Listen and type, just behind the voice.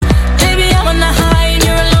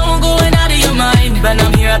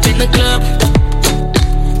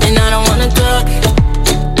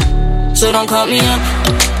so don't call me up.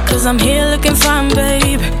 Cause I'm here looking fine,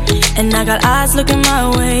 babe, and I got eyes looking my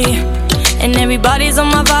way, and everybody's on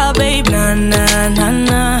my vibe, babe. Nah, nah, nah,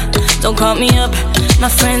 nah, don't call me up. My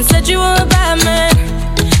friend said you were a bad man,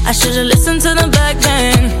 I should've listened to the back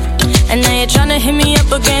then, and now you're tryna hit me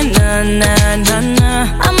up again. Nah, nah, nah, nah,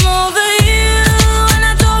 I'm over